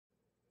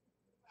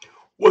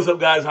What's up,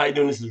 guys? How you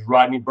doing? This is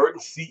Rodney Burton,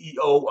 CEO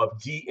of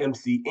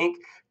GMC Inc,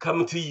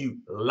 coming to you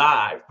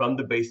live from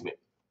the basement.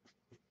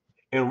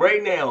 And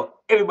right now,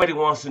 everybody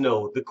wants to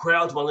know, the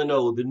crowds want to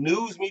know, the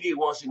news media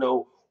wants to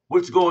know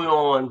what's going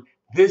on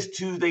this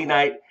Tuesday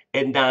night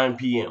at 9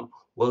 p.m.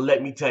 Well,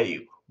 let me tell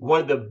you,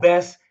 one of the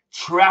best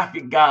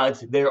traffic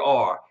guides there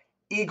are,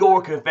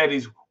 Igor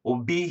Kheifets,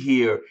 will be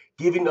here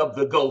giving up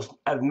the ghost.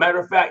 As a matter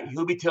of fact,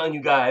 he'll be telling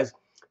you guys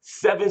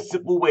 7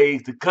 simple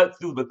ways to cut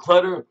through the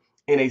clutter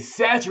in a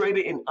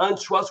saturated and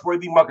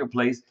untrustworthy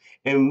marketplace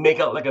and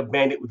make out like a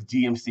bandit with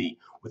GMC.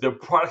 With the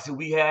products that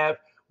we have,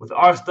 with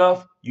our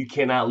stuff, you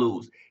cannot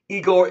lose.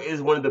 Igor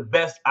is one of the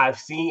best I've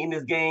seen in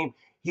this game.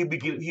 He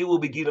will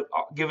be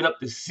giving up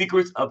the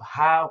secrets of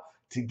how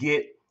to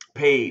get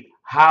paid,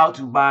 how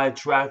to buy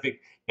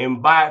traffic,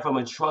 and buy it from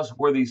a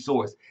trustworthy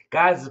source.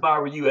 Guys, if I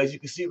were you, as you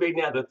can see right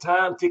now, the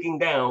time ticking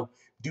down,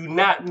 do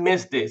not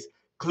miss this.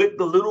 Click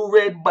the little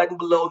red button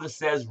below that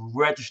says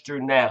register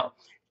now.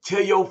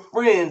 Tell your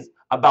friends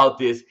about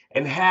this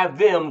and have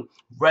them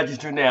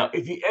register now.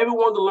 If you ever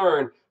want to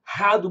learn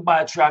how to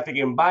buy traffic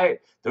and buy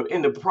it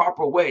in the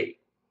proper way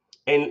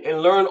and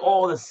learn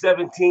all the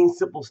 17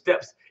 simple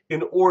steps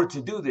in order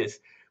to do this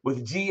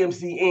with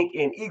GMC Inc.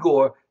 and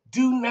Igor,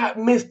 do not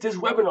miss this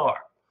webinar.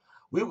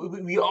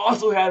 We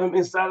also have him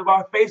inside of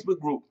our Facebook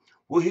group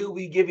where he'll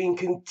be giving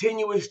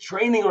continuous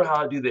training on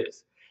how to do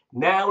this.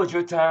 Now is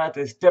your time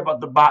to step out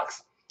the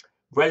box.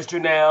 Register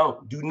now.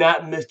 Do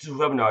not miss this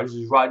webinar. This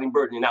is Rodney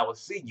Burton, and I will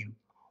see you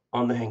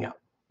on the Hangout.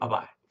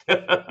 Bye-bye.